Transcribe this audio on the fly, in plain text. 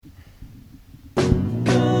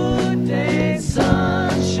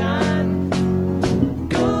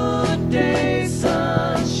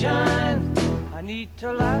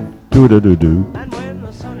Do do do do. And when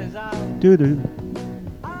the sun is out, Do do.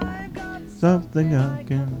 I got Something I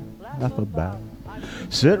can laugh about.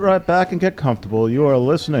 Sit right back and get comfortable. You are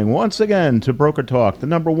listening once again to Broker Talk, the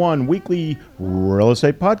number one weekly real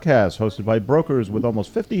estate podcast hosted by brokers with almost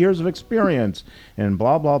 50 years of experience and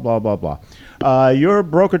blah, blah, blah, blah, blah. Your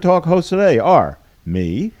Broker Talk hosts today are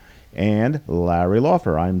me and Larry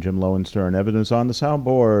Laufer. I'm Jim Lowenstern. Evidence on the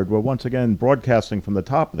soundboard. We're once again broadcasting from the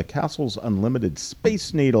top of the Castles Unlimited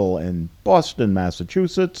Space Needle in Boston,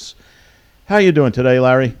 Massachusetts. How you doing today,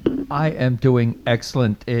 Larry? I am doing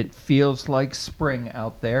excellent. It feels like spring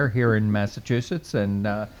out there here in Massachusetts, and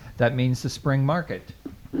that means the spring market.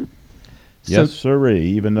 Yes, sirree,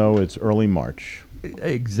 even though it's early March.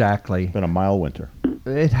 Exactly. Been a mild winter.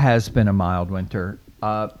 It has been a mild winter.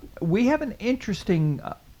 We have an interesting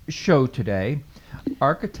show today,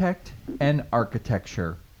 architect and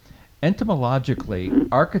architecture. Etymologically,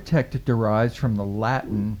 architect derives from the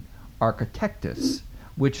Latin architectus,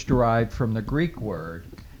 which derived from the Greek word.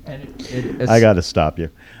 And I got to stop you.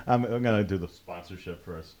 I'm going to do the sponsorship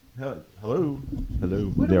first. Hello. Hello.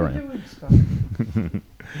 What there are I we am. doing, Scott?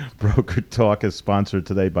 Broker Talk is sponsored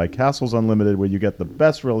today by Castles Unlimited, where you get the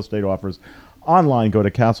best real estate offers. Online, go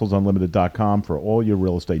to castlesunlimited.com for all your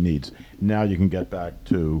real estate needs. Now you can get back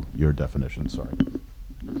to your definition. Sorry.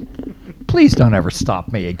 Please don't ever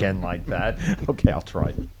stop me again like that. Okay, I'll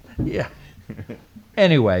try. Yeah.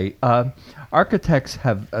 Anyway, architects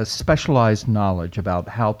have a specialized knowledge about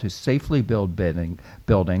how to safely build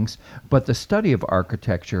buildings, but the study of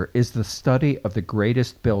architecture is the study of the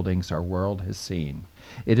greatest buildings our world has seen.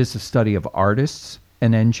 It is the study of artists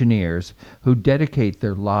and engineers who dedicate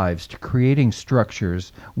their lives to creating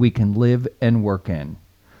structures we can live and work in.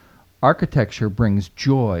 Architecture brings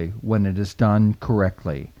joy when it is done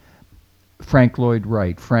correctly. Frank Lloyd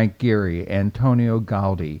Wright, Frank Gehry, Antonio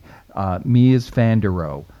Gaudi, Mies van der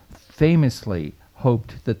Rohe famously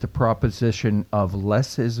hoped that the proposition of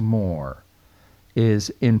less is more is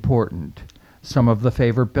important. Some of the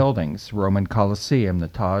favorite buildings, Roman Colosseum, the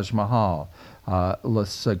Taj Mahal, La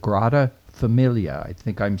Sagrada Familia, I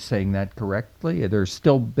think I'm saying that correctly. They're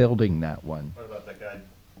still building that one. What about that guy?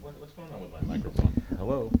 What's going on with my microphone?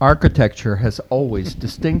 Hello? Architecture has always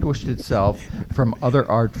distinguished itself from other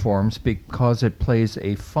art forms because it plays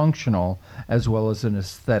a functional as well as an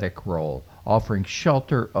aesthetic role, offering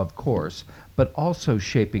shelter, of course, but also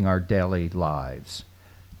shaping our daily lives.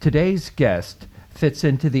 Today's guest fits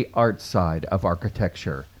into the art side of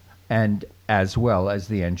architecture, and as well as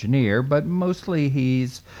the engineer, but mostly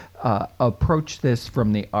he's approached this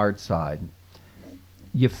from the art side.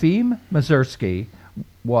 Yefim Mazursky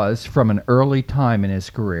was, from an early time in his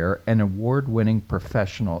career, an award-winning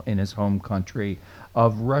professional in his home country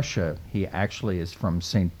of Russia. He actually is from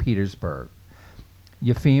St. Petersburg.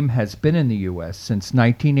 Yefim has been in the U.S. since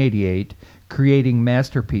 1988, creating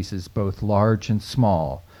masterpieces both large and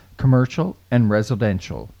small, commercial and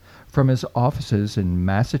residential, from his offices in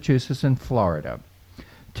Massachusetts and Florida.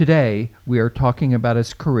 Today, we are talking about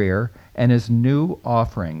his career and his new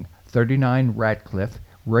offering, 39 Ratcliffe,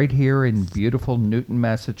 right here in beautiful Newton,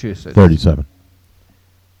 Massachusetts. 37.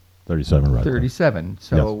 37, right? 37.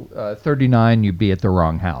 So 39, you'd be at the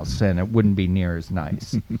wrong house, and it wouldn't be near as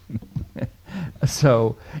nice.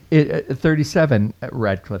 So 37 at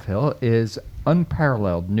Radcliffe Hill is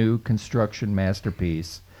unparalleled new construction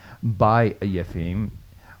masterpiece by Yefim.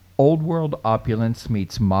 Old world opulence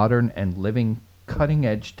meets modern and living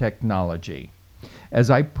cutting-edge technology.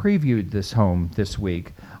 As I previewed this home this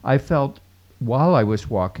week, I felt, while I was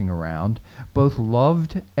walking around, both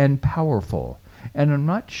loved and powerful, and I'm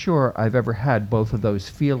not sure I've ever had both of those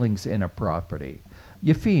feelings in a property.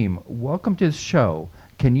 Yefim, welcome to the show.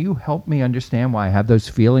 Can you help me understand why I have those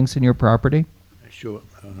feelings in your property? Sure.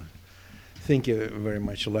 Thank you very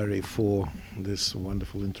much, Larry, for this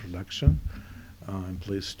wonderful introduction. I'm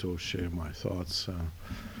pleased to share my thoughts.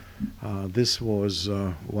 This was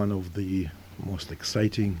one of the most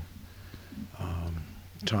exciting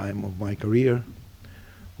time of my career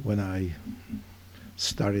when I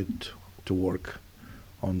started to work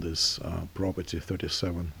on this property,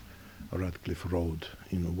 37 Radcliffe Road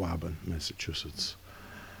in Waban, Massachusetts.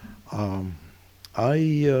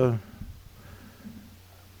 I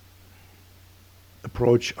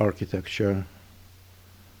approach architecture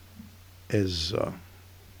as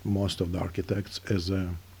most of the architects as a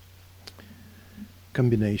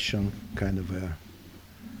combination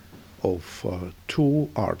of two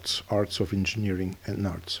arts of engineering and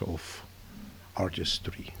arts of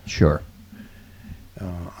artistry. Sure.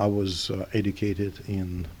 I was educated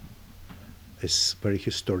in a very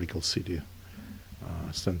historical city,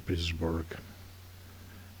 St. Petersburg,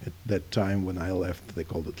 At that time when I left, they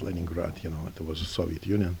called it Leningrad, it was the Soviet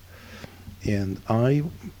Union. And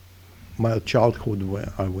my childhood,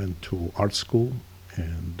 I went to art school,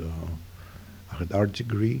 and I had art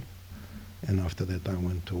degree, and after that I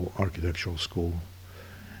went to architectural school.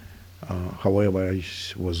 However,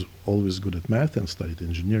 was always good at math and studied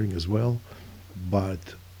engineering as well,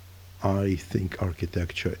 but I think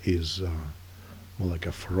architecture is more like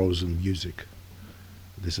a frozen music.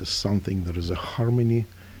 This is something that is a harmony,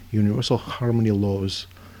 universal harmony laws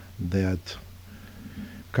that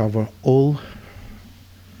cover all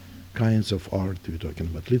kinds of art. We're talking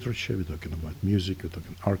about literature, we're talking about music, we're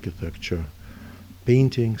talking architecture,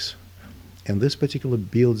 paintings. And this particular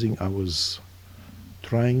building, I was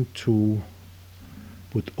trying to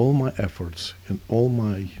put all my efforts and all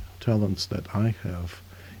my talents that I have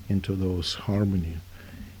into those harmony.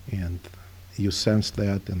 And you sense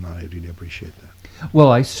that, and I really appreciate that.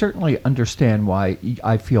 Well, I certainly understand why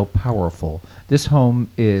I feel powerful. This home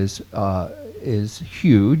is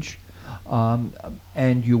huge,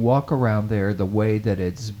 and you walk around there. The way that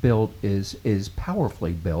it's built is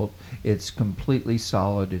powerfully built. It's completely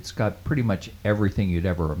solid. It's got pretty much everything you'd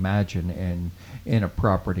ever imagine in a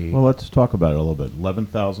property. Well, let's talk about it a little bit.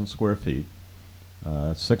 11,000 square feet,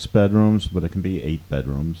 6 bedrooms, but it can be 8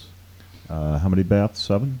 bedrooms. How many baths?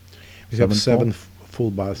 7? We have 7 full?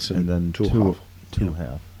 full baths And then two two half. two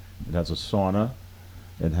half. It has a sauna.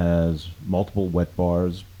 It has multiple wet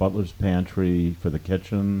bars, butler's pantry for the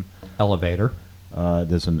kitchen. Elevator.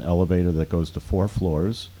 There's an elevator that goes to 4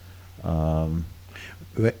 floors.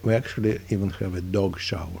 We actually even have a dog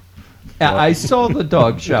shower. I saw the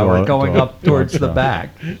dog shower going up towards the shower. back.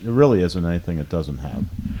 There really isn't anything it doesn't have.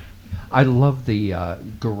 I love the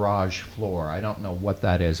garage floor. I don't know what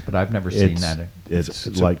that is, but I've never seen that. It's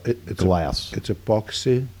It's like it's glass. It's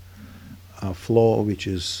epoxy floor, which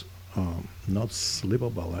is not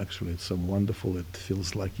slippable. Actually, it's so wonderful. It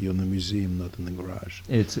feels like you're in a museum, not in the garage.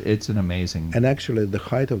 It's an amazing. And actually, the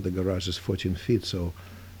height of the garage is 14 feet, so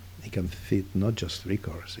it can fit not just 3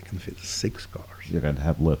 cars. It can fit 6 cars. You're going to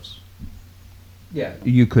have lifts. Yeah,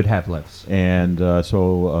 you could have lifts. And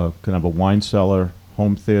so can have a wine cellar,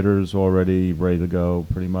 home theaters already ready to go,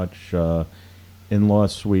 pretty much. In-law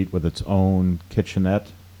suite with its own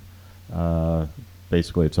kitchenette,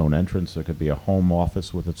 basically its own entrance. There could be a home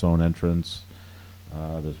office with its own entrance.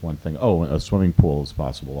 There's one thing. Oh, a swimming pool is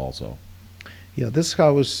possible also. Yeah, this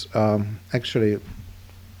house, actually,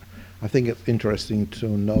 I think it's interesting to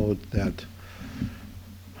note that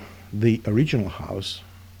the original house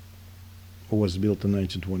was built in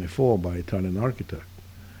 1924 by Italian architect.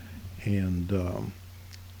 And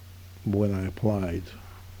when I applied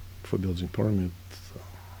for building permit,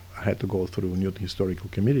 I had to go through Newton Historical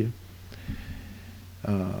Committee.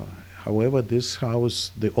 However, this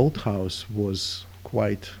house, the old house, was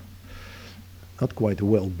not quite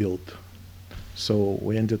well built. So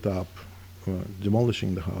we ended up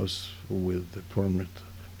demolishing the house with the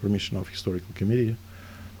permission of Historical Committee,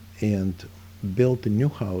 and built a new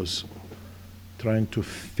house trying to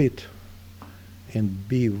fit and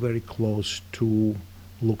be very close to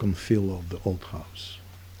look and feel of the old house.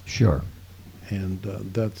 Sure. And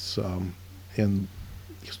that's and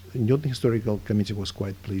Newton Historical Committee was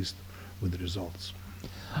quite pleased with the results.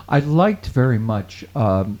 I liked very much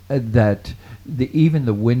that even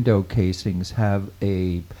the window casings have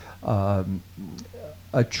a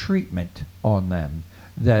treatment on them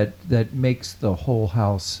that makes the whole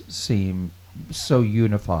house seem so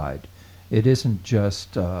unified. It isn't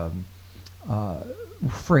just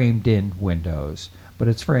framed in windows, but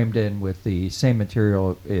it's framed in with the same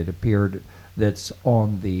material it appeared that's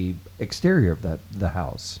on the exterior of the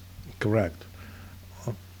house. Correct.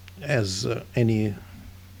 As any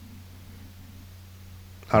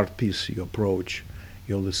art piece you approach,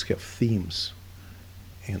 you always have themes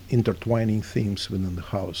and intertwining themes within the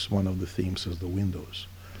house. One of the themes is the windows,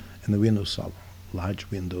 and the windows are large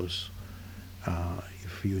windows.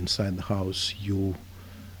 If you're inside the house, you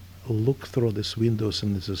look through these windows,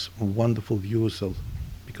 and there's this wonderful views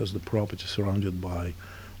because the property is surrounded by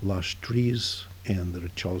lush trees, and the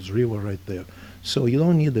Charles River right there. So you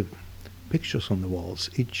don't need the pictures on the walls.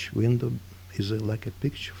 Each window is like a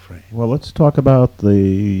picture frame. Well, let's talk about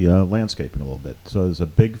the landscaping a little bit. So there's a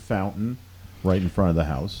big fountain right in front of the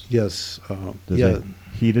house. Yes. There's Yeah.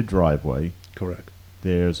 a heated driveway. Correct.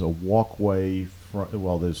 There's a walkway.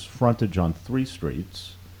 There's frontage on 3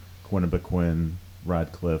 streets: Quinnipiquin,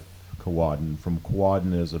 Radcliffe, Kewadin. From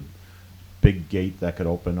Kewadin, there's a big gate that could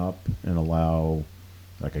open up and allow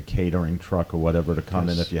like a catering truck or whatever to come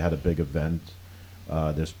in Yes. if you had a big event.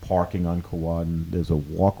 There's parking on Kewadin. There's a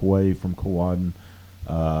walkway from Kewadin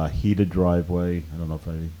heated driveway. I don't know if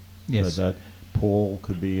I Yes. said that. Pool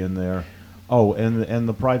could be in there. Oh, and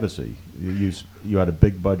the privacy. You had a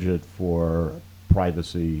big budget for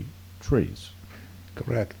privacy trees.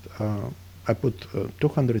 Correct. I put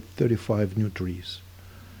 235 new trees.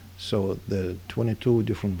 So the 22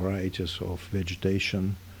 different varieties of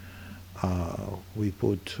vegetation. We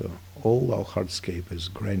put all our hardscape is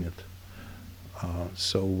granite.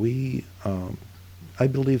 So I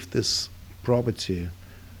believe this property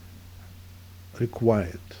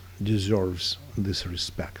deserves this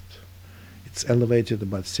respect. It's elevated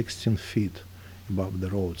about 16 feet above the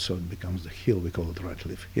road, so it becomes the hill. We call it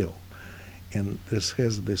Ratcliffe Hill. And this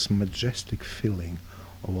has this majestic feeling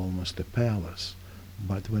of almost a palace.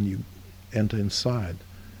 But when you enter inside,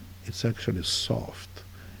 it's actually soft.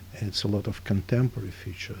 It's a lot of contemporary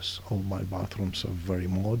features. All my bathrooms are very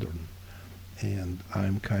modern. And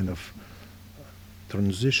I'm kind of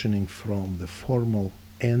transitioning from the formal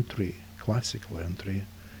entry, classical entry,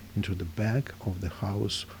 into the back of the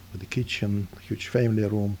house with the kitchen, huge family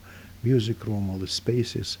room, music room, all the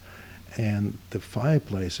spaces. And the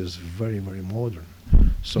fireplace is very, very modern.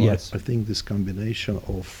 So Yes. I think this combination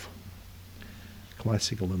of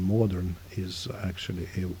classical and modern is actually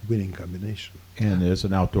a winning combination. And there's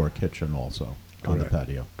an outdoor kitchen also on the Correct.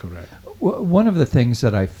 patio. Correct. One of the things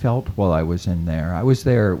that I felt while I was in there, it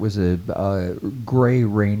was a gray,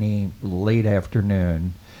 rainy, late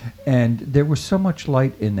afternoon, and there was so much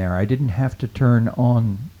light in there. I didn't have to turn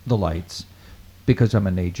on the lights because I'm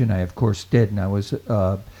an agent. I, of course, did, and I was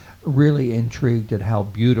really intrigued at how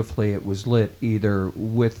beautifully it was lit, either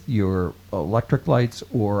with your electric lights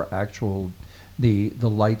or the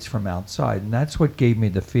lights from outside, and that's what gave me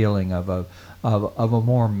the feeling of a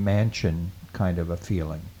more mansion kind of a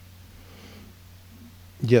feeling.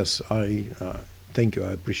 Yes, I thank you.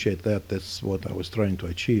 I appreciate that. That's what I was trying to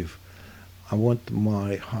achieve. I want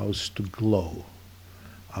my house to glow.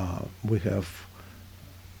 We have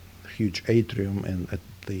huge atrium, and at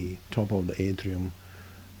the top of the atrium,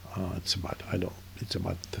 it's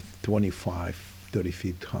about 25, 30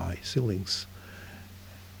 feet high ceilings.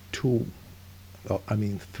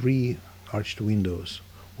 Three arched windows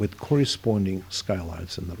with corresponding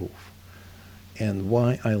skylights in the roof. And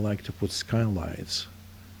why I like to put skylights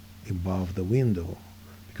above the window,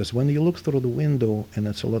 because when you look through the window and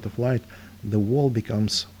it's a lot of light, the wall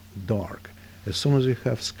becomes dark. As soon as you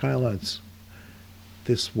have skylights,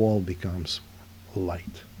 this wall becomes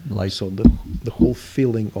light. Light. So the whole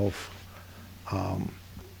feeling of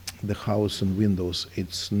the house and windows,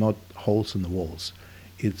 it's not holes in the walls.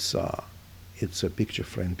 It's a picture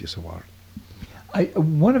frame piece of art.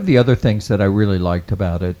 One of the other things that I really liked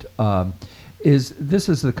about it is this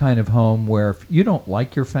is the kind of home where if you don't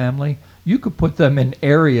like your family, you could put them in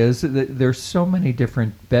areas there's so many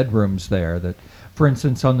different bedrooms there that, for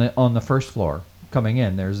instance, on the first floor coming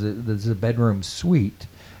in, there's a bedroom suite,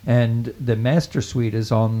 and the master suite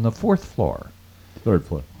is on the fourth floor. Third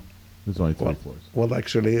floor. There's only three floors. Well,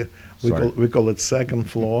 actually, Sorry. we call it second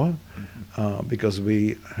floor because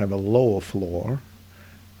we have a lower floor,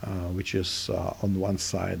 which is on one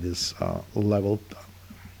side is leveled.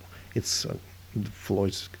 It's the floor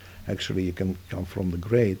is actually you can come from the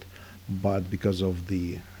grade, but because of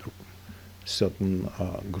the certain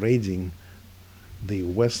grading, the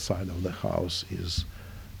west side of the house is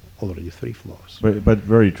already 3 floors. But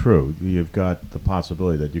very true. You've got the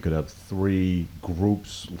possibility that you could have 3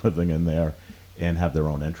 groups living in there and have their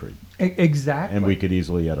own entry. Exactly. And we could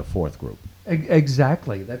easily add a 4th group.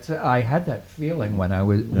 Exactly. I had that feeling when I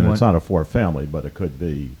was. And it's not a 4th family, but it could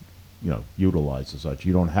be, utilized as such.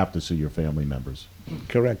 You don't have to see your family members.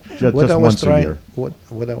 Correct. Just What I was once a trying, year.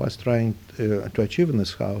 what I was trying to achieve in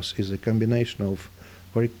this house is a combination of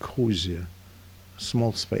very cozy,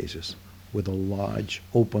 small spaces with a large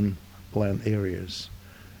open plan areas,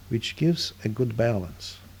 which gives a good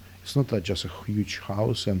balance. It's not like just a huge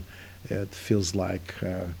house and it feels like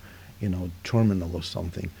terminal or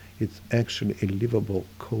something. It's actually a livable,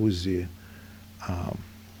 cozy,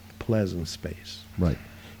 pleasant space. Right.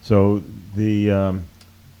 So the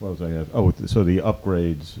what was I gonna, so the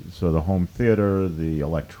upgrades, so the home theater, the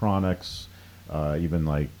electronics, even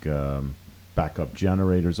like backup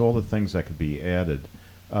generators, all the things that could be added.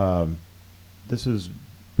 This is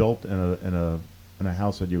built in a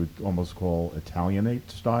house that you would almost call Italianate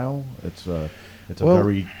style. It's a Well,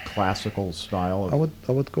 very classical style. I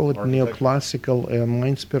would call it architecture. neoclassical. My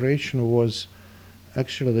inspiration was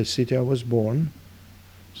actually the city I was born,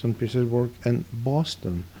 St. Petersburg, and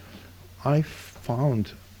Boston. I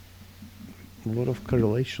found a lot of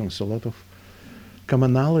correlations, a lot of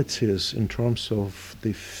commonalities in terms of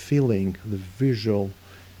the feeling, the visual,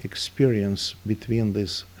 experience between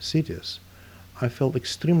these cities. I felt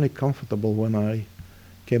extremely comfortable when I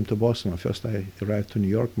came to Boston. First, I arrived to New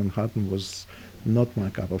York. Manhattan was not my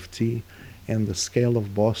cup of tea, and the scale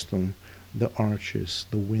of Boston, the arches,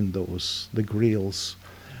 the windows, the grills,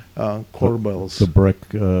 corbels. The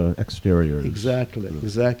brick exteriors. Exactly,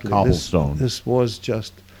 exactly. Cobblestone. This was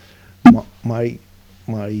just my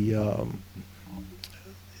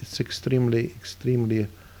it's extremely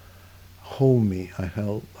homey. I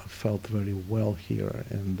felt very well here,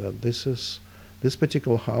 and this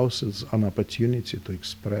particular house is an opportunity to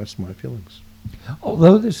express my feelings.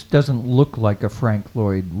 Although this doesn't look like a Frank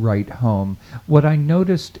Lloyd Wright home, what I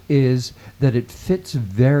noticed is that it fits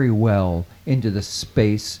very well into the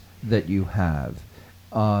space that you have.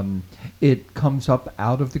 It comes up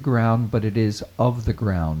out of the ground, but it is of the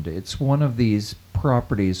ground. It's one of these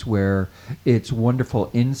properties where it's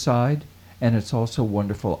wonderful inside and it's also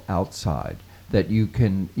wonderful outside. That you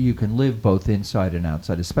can live both inside and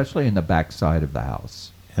outside, especially in the back side of the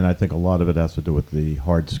house. And I think a lot of it has to do with the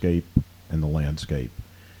hardscape and the landscape.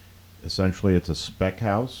 Essentially, it's a spec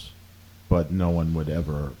house, but no one would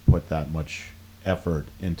ever put that much effort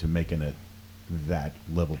into making it that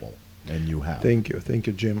livable, and you have. Thank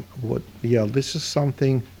you, Jim. This is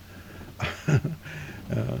something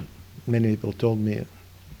many people told me,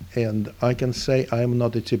 and I can say I'm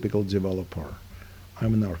not a typical developer.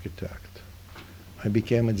 I'm an architect. I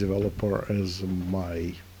became a developer as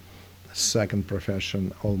my second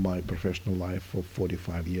profession. All my professional life for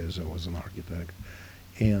 45 years I was an architect,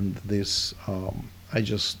 and this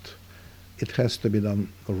it has to be done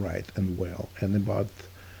right and well. And about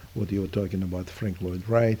what you were talking about, Frank Lloyd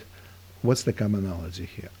Wright, what's the commonality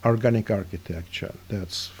here? Organic architecture.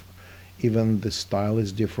 That's even the style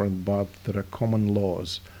is different, but there are common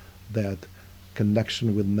laws that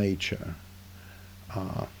connection with nature.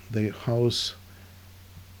 The house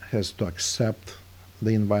has to accept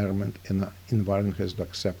the environment, and the environment has to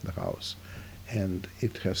accept the house, and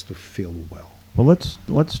it has to feel well. Well,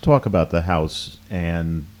 let's talk about the house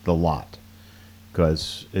and the lot,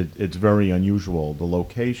 because it's very unusual. The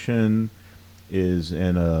location is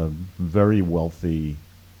in a very wealthy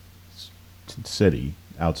city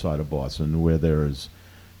outside of Boston, where there's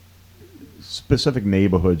specific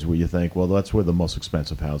neighborhoods where you think, well, that's where the most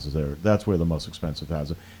expensive houses are. That's where the most expensive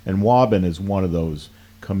houses. And Waban is one of those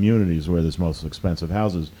communities where there's most expensive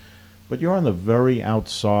houses. But you're on the very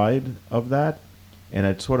outside of that, and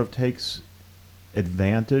it sort of takes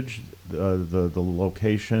advantage, the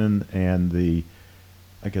location and the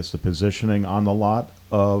positioning on the lot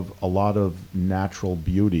of a lot of natural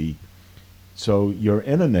beauty. So you're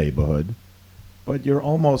in a neighborhood, but you're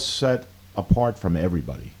almost set apart from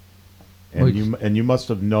everybody. And you must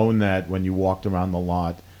have known that when you walked around the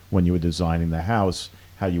lot, when you were designing the house,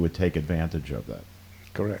 how you would take advantage of that.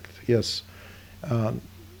 Correct. Yes.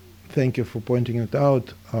 Thank you for pointing it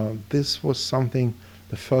out. This was something,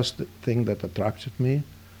 the first thing that attracted me,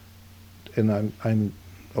 and I'm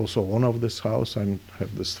also owner of this house. I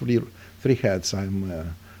have this three hats. I'm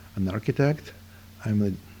an architect, I'm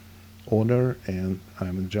an owner, and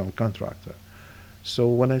I'm a general contractor. So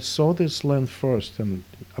when I saw this land first, and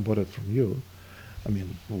I bought it from you,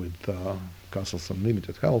 with Castles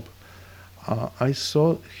Unlimited help, I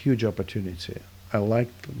saw huge opportunity. I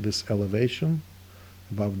liked this elevation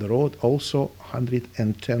above the road, also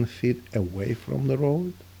 110 feet away from the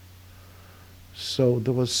road. So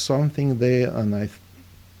there was something there, and I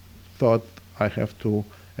thought I have to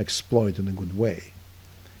exploit in a good way.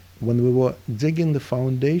 When we were digging the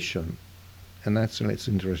foundation, and actually it's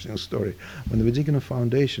an interesting story, when we were digging the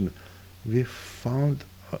foundation, we found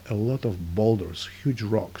a lot of boulders, huge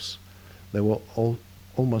rocks. They were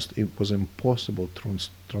almost, it was impossible to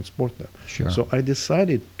transport them. Sure. So I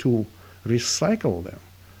decided to recycle them.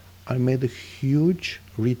 I made a huge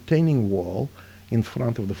retaining wall in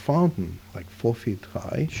front of the fountain, like 4 feet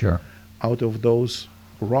high, Sure. out of those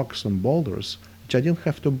rocks and boulders, which I didn't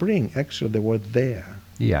have to bring. Actually, they were there,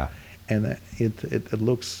 Yeah. and it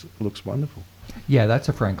looks wonderful. Yeah, that's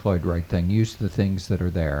a Frank Lloyd Wright thing. Use the things that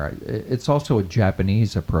are there. It's also a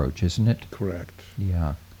Japanese approach, isn't it? Correct.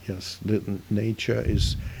 Yeah. Yes, the nature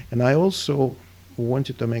is, and I also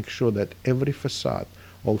wanted to make sure that every facade,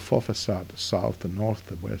 all four facades, south, the north,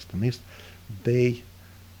 the west, and east, they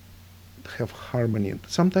have harmony.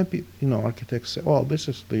 Sometimes, architects say, "Oh, this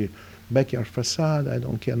is the backyard facade. I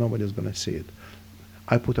don't care. Nobody's going to see it."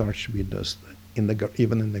 I put arch windows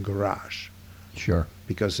even in the garage Sure.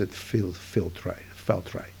 because it felt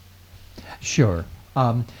right. Sure.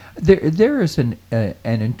 There is an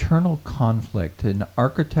internal conflict. An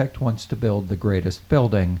architect wants to build the greatest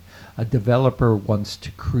building. A developer wants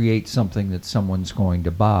to create something that someone's going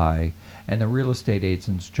to buy, and the real estate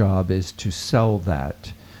agent's job is to sell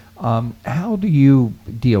that. How do you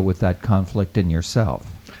deal with that conflict in yourself?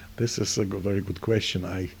 This is a very good question.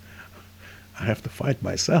 I have to fight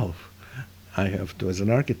myself. I have to, as an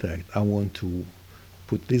architect, I want to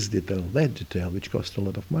put this detail, that detail, which costs a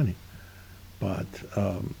lot of money. But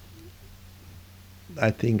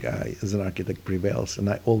I think I, as an architect, prevails, and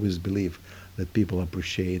I always believe that people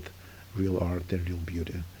appreciate real art and real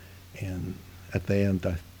beauty. And at the end,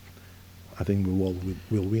 I think we all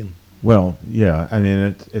will win. Well, yeah. I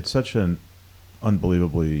mean, it's such an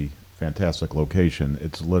unbelievably fantastic location.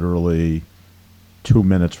 It's literally 2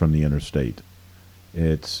 minutes from the interstate.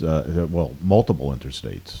 It's well, multiple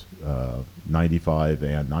interstates, 95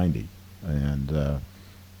 and 90, and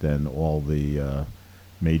then all the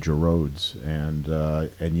major roads, and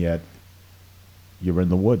yet you're in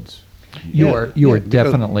the woods. You Yeah, are yeah, because-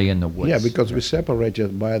 definitely in the woods. Yeah, because we're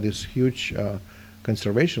separated by this huge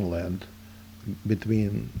conservation land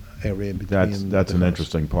between area between. That's the an house.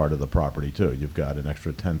 interesting part of the property too. You've got an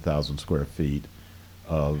extra 10,000 square feet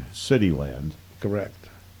of city land. Correct.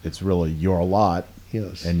 It's really your lot,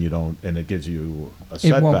 Yes. and you don't, and it gives you a It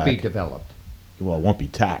setback. won't be developed. Well, it won't be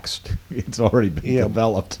taxed. It's already been Yeah,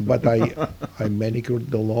 developed. But I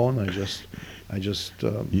manicured the lawn. I just I just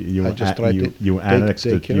tried to you annexed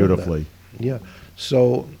take it care of that. beautifully. Yeah.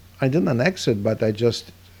 So I didn't annex it, but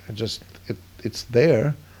it's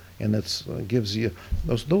there, and it's gives you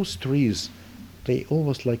those trees. They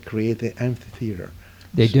almost like create an amphitheater.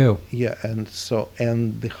 They do. Yeah, and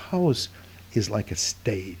the house is like a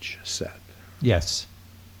stage set. Yes.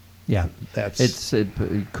 Yeah. That's It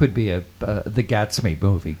could be the Gatsby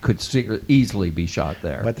movie could easily be shot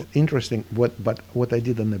there. But interesting. What I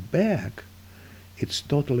did on the back, it's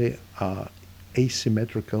totally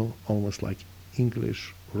asymmetrical, almost like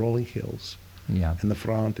English rolling hills. yeah. And the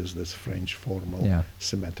front is this French formal Yeah.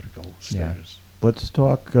 symmetrical Yeah. stairs. Let's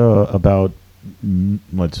talk about,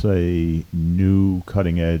 let's say, new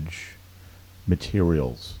cutting edge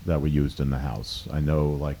materials that were used in the house. I know,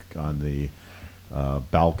 like on the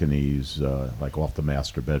balconies, like off the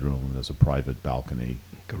master bedroom, there's a private balcony.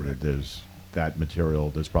 Correct. There's that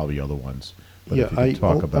material. There's probably other ones. But Yeah, if you could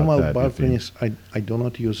talk all about my that. if you- balconies, I do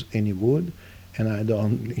not use any wood, and I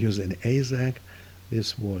don't use any AZAC.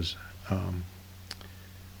 This was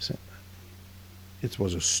it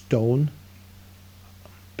was a stone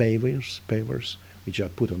pavers, which are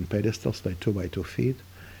put on pedestals, they're 2 by 2 feet,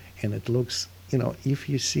 and it looks, if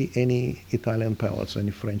you see any Italian palettes,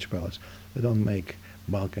 any French palettes, they don't make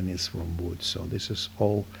balconies from wood. So this is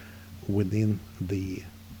all within the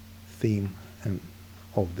theme and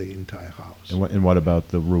of the entire house. and what about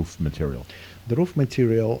the roof material? The roof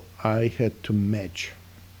material, I had to match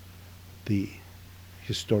the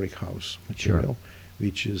historic house material,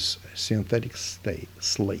 which is synthetic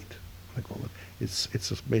slate, I call it. It's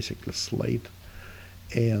basically slate.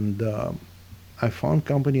 And I found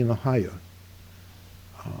company in Ohio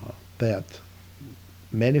that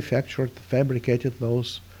manufactured, fabricated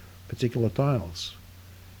those particular tiles.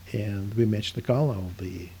 And we matched the color of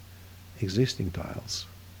the existing tiles.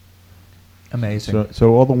 Amazing.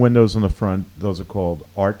 So all the windows in the front, those are called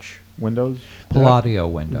arch windows? Palladio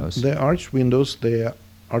windows. The arch windows, they are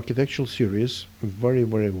architectural series, very,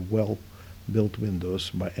 very well built windows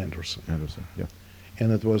by Anderson. Anderson, yeah.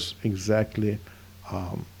 And it was exactly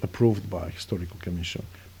approved by Historical Commission,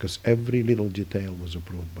 because every little detail was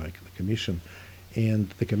approved by the Commission. And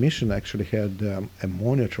the Commission actually had a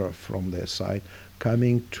monitor from their side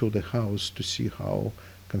coming to the house to see how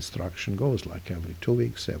construction goes, like every 2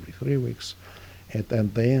 weeks, every 3 weeks. And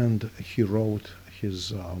at the end, he wrote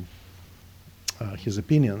his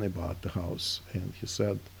opinion about the house, and he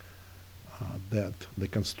said that the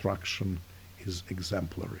construction is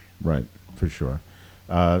exemplary. Right, for sure.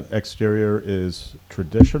 Exterior is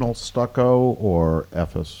traditional stucco or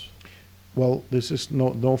ephes? Well, this is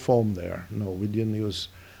no foam there. No, we didn't use.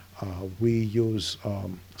 We use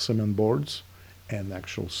cement boards and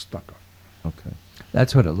actual stucco. Okay.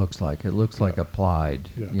 That's what it looks like. It looks like applied,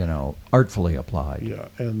 Yeah. artfully applied. Yeah,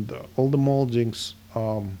 and all the moldings.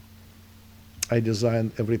 I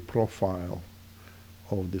designed every profile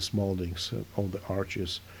of these moldings, of the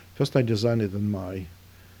arches. First, I designed it in my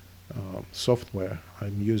software.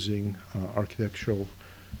 I'm using architectural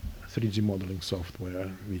 3D modeling software,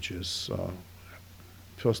 which is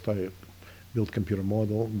first I built computer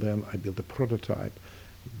model, then I built a prototype,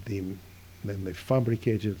 then they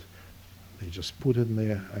fabricated They just put it in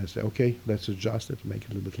there. I said, okay, let's adjust it, make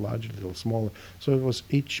it a little bit larger, a little smaller. So it was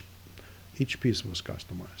each piece was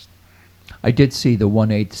customized. I did see the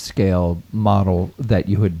 1/8 scale model that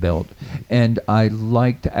you had built, and I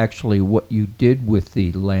liked actually what you did with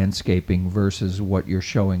the landscaping versus what you're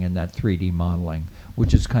showing in that 3D modeling,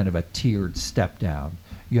 which is kind of a tiered step down.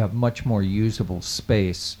 You have much more usable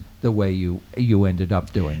space the way you ended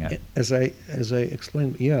up doing it. As I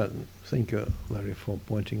explained, yeah, thank you, Larry, for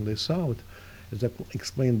pointing this out. As I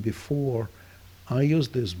explained before, I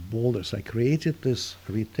used these boulders. I created this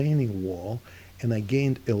retaining wall, and I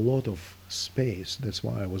gained a lot of space. That's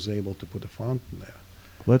why I was able to put a fountain there.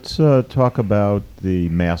 Let's talk about the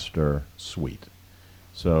master suite.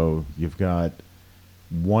 So you've got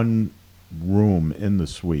one room in the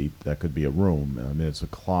suite that could be a room. I mean, it's a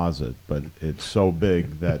closet, but it's so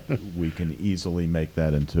big that we can easily make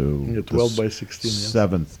that into Yeah, 12 by 16, yes.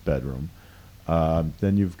 seventh bedroom.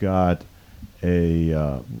 Then you've got a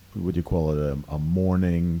what do you call it? A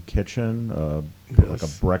morning kitchen, like a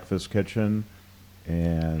Yes. breakfast kitchen,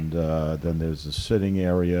 and then there's the sitting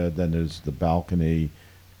area. Then there's the balcony.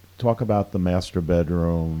 Talk about the master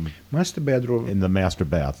bedroom Master bedroom. in the master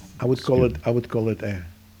bath. I would call Excuse it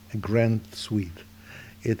a grand suite.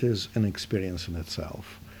 It is an experience in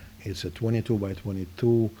itself. It's a 22 by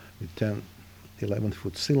 22 with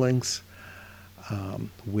 11-foot ceilings,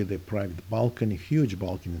 with a private balcony, huge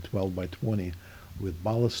balcony, 12 by 20, with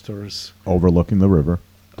balusters. overlooking the river.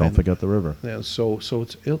 Don't And- forget the river. Yeah, so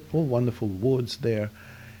it's all wonderful woods there,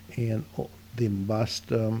 and the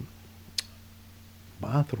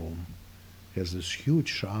bathroom has this huge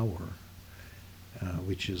shower,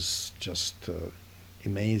 which is just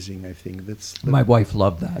amazing. I think My wife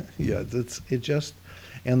loved that. yeah,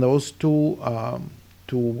 and those two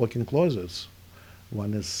walk-in closets.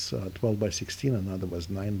 One is 12 by 16, another was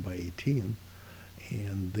 9 by 18,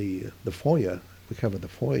 and the foyer. We have the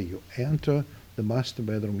foyer. You enter the master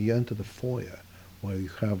bedroom. You enter the foyer, where you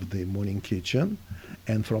have the morning kitchen,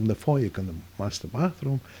 and from the foyer you can the master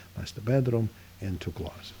bathroom, master bedroom, and two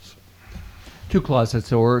closets. 2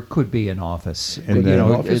 closets, or it could be an office. And You then-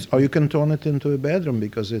 know, An office, it- or you can turn it into a bedroom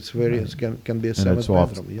because it's can be a And seventh it's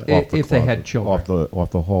off, bedroom. Yeah. It- off the if they had closet, children.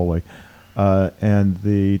 off the hallway, and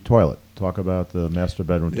the toilet. Talk about the master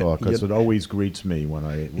bedroom Yeah, toilet because yeah. it always greets me when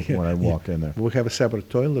I walk in there. We have a separate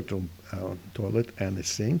toilet room, toilet and a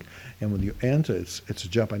sink, and when you enter, it's a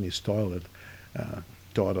Japanese toilet,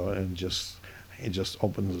 Toto, and it just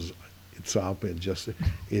opens it's up. It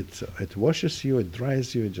washes you, it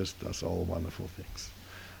dries you, it just does all wonderful things.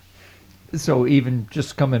 So even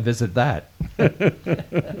just come and visit that.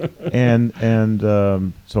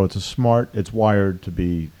 And so it's wired to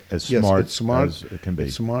be as Yes, smart, it's smart. as it can be.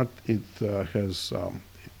 It's smart. It has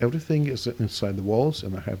everything is inside the walls,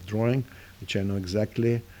 and I have drawing, which I know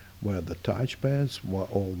exactly where the touchpads, where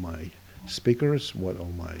all my speakers, what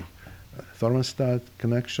all my thermostat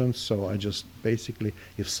connections. So I just basically,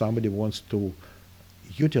 if somebody wants to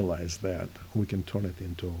utilize that, we can turn it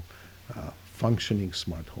into a functioning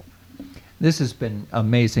smart home. This has been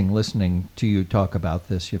amazing listening to you talk about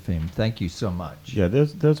this, Yefim. Thank you so much. Yeah,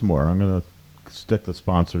 there's more. I'm going to stick the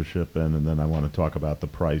sponsorship in, and then I want to talk about the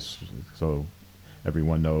price so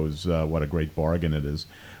everyone knows what a great bargain it is.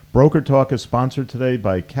 Broker Talk is sponsored today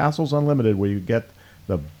by Castles Unlimited, where you get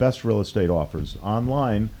the best real estate offers.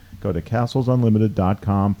 Online, go to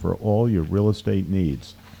castlesunlimited.com for all your real estate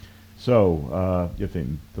needs. So,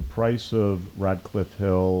 Yefim, the price of Radcliffe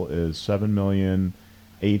Hill is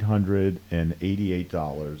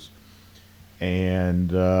 $7,888,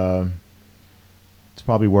 and it's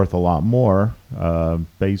probably worth a lot more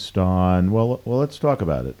based on, well, let's talk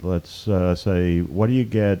about it. Let's say, what do you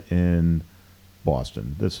get in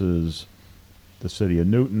Boston? This is the city of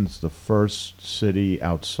Newton. It's the first city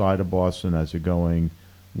outside of Boston as you're going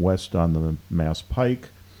west on the Mass Pike.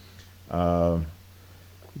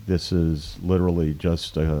 This is literally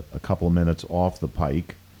just a couple of minutes off the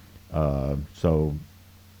Pike. So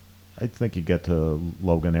I think you get to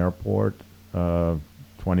Logan Airport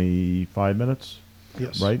 25 minutes,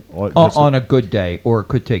 Yes. right? On a good day, or it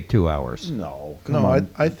could take 2 hours. No, come No, on.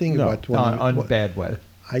 I think No. about 20. On what- bad weather.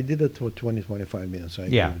 I did it for 20, 25 minutes. I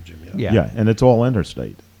agree Yeah. with Jim. Yeah. Yeah, and it's all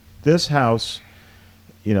interstate. This house,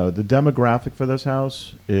 the demographic for this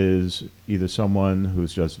house is either someone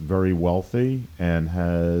who's just very wealthy and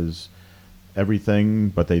has everything,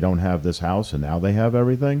 but they don't have this house, and now they have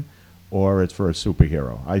everything, or it's for a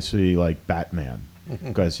superhero. I see like Batman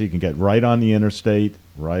because he can get right on the interstate,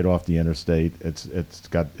 right off the interstate. It's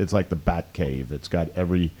like the Bat Cave. It's got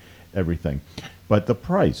everything, but the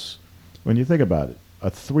price, when you think about it, a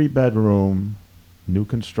 3-bedroom, new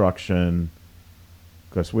construction,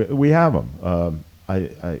 because we have them.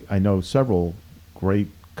 I know several great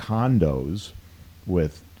condos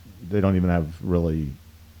with, they don't even have really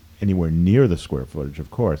anywhere near the square footage.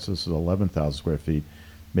 Of course, this is 11,000 square feet.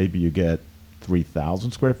 Maybe you get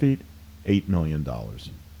 3,000 square feet, $8 million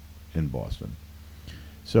in Boston.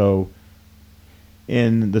 So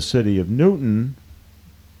in the city of Newton,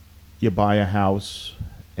 you buy a house,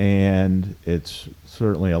 and it's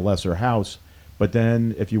certainly a lesser house, but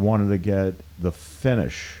then if you wanted to get the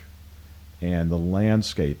finish and the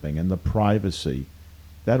landscaping and the privacy,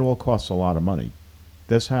 that all costs a lot of money.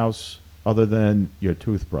 This house, other than your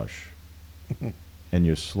toothbrush and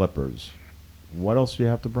your slippers, what else do you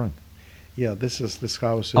have to bring? Yeah, this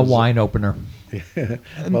house is A wine opener.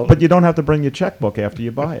 Well, But you don't have to bring your checkbook after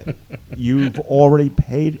you buy it. You've already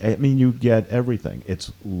paid. I mean, you get everything.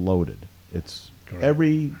 It's loaded. It's Correct.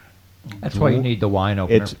 every. That's why you need the wine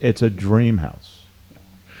opener. It's a dream house.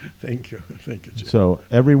 Thank you, Jim. So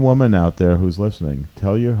every woman out there who's listening,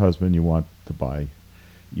 tell your husband you want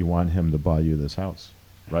him to buy you this house,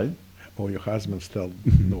 right? Or your husbands tell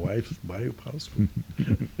the wife, buy your house.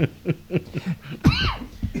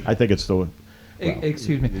 I think it's the.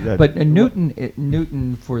 Excuse me, that- but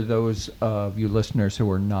Newton, for those of you listeners who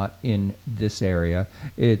are not in this area,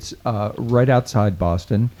 it's right outside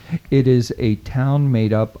Boston. It is a town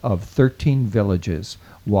made up of 13 villages.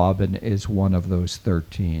 Waban is one of those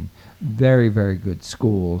 13. Very, very good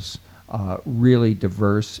schools, really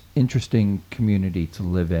diverse, interesting community to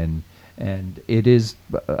live in, and it is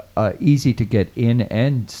easy to get in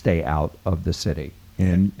and stay out of the city.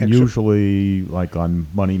 And Actually- usually, like on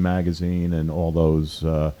Money Magazine and all those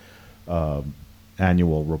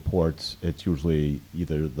annual reports, it's usually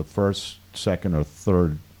either the first, second, or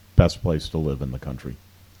third best place to live in the country.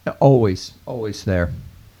 Always there,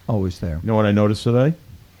 always there. You know what I noticed today?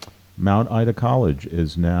 Mount Ida College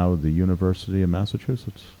is now the University of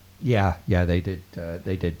Massachusetts. Yeah, they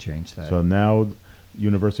did change that. So now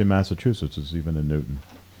University of Massachusetts is even in Newton.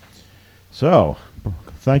 So,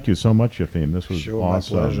 thank you so much, Yefim. This was Sure, my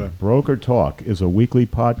awesome. pleasure. Broker Talk is a weekly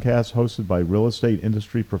podcast hosted by real estate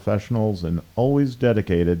industry professionals and always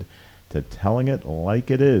dedicated to telling it like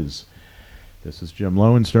it is. This is Jim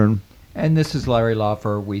Lowenstern. And this is Larry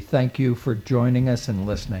Loffer. We thank you for joining us and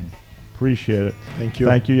listening. Appreciate it. Thank you.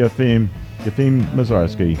 Thank you, Yefim. Yefim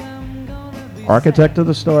Mazarski, architect of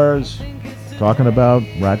the stars, talking about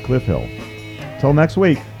Radcliffe Hill. Till next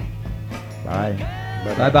week. Bye.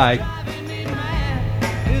 Bye-bye.